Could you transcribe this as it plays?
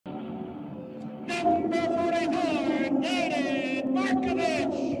Number 44, David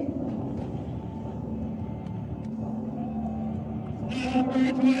Markovich.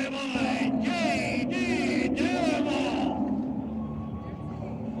 Number 21, J.D. Dillable.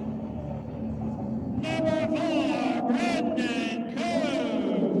 Number 4, Brendan Koo.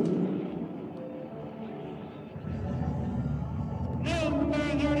 Number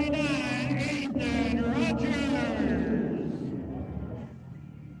 39, Ethan Rogers.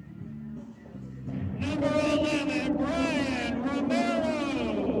 Number 11, Brian Romero.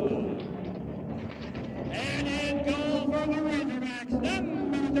 And in goal for the Razorbacks,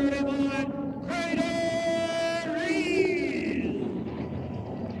 number 31, Crater Reed.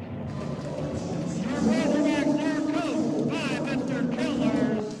 Your Razorbacks are coached by Mr. Killer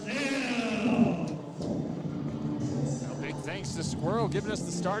Sill. Big thanks to Squirrel giving us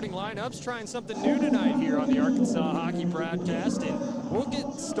the starting lineups, trying something new tonight here on the Arkansas Hockey Broadcast, and we'll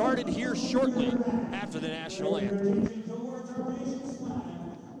get started here shortly after the national anthem.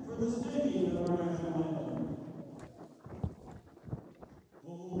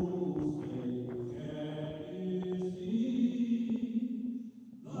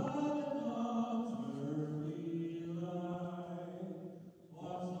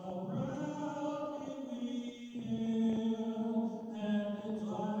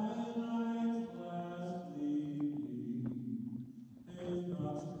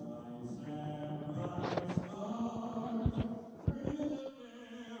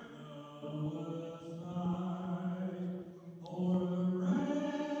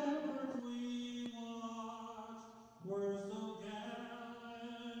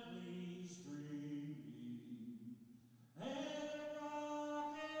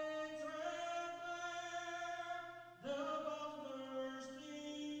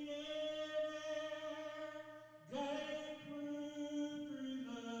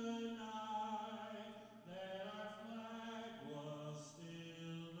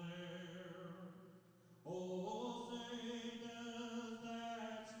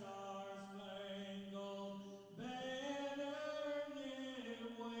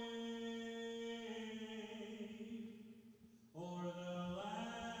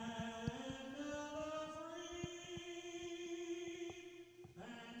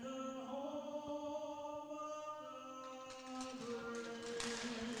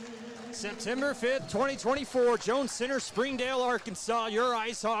 September 5th, 2024, Jones Center, Springdale, Arkansas. Your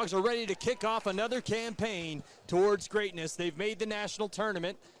Ice Hogs are ready to kick off another campaign towards greatness. They've made the national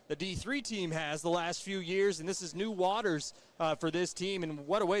tournament. The D3 team has the last few years, and this is new waters for this team, and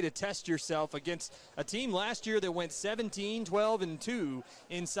what a way to test yourself against a team last year that went 17, 12, and 2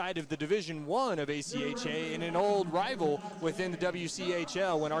 inside of the Division I of ACHA, and an old rival within the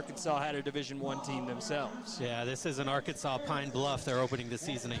WCHL when Arkansas had a Division I team themselves. Yeah, this is an Arkansas Pine Bluff they're opening the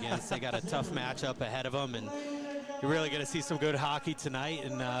season against. They got a tough matchup ahead of them, and you're really going to see some good hockey tonight.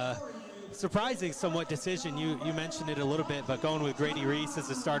 And surprising somewhat decision. You mentioned it a little bit, but going with Grady Reese as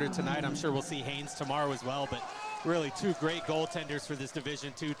a starter tonight. I'm sure we'll see Haynes tomorrow as well, but really two great goaltenders for this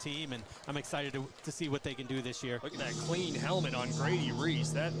Division II team, and I'm excited to see what they can do this year. Look at that clean helmet on Grady Reese.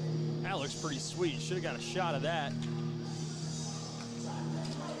 That looks pretty sweet. Should have got a shot of that.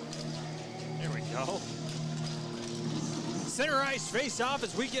 There we go. Center ice face-off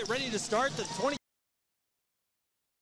as we get ready to start the 20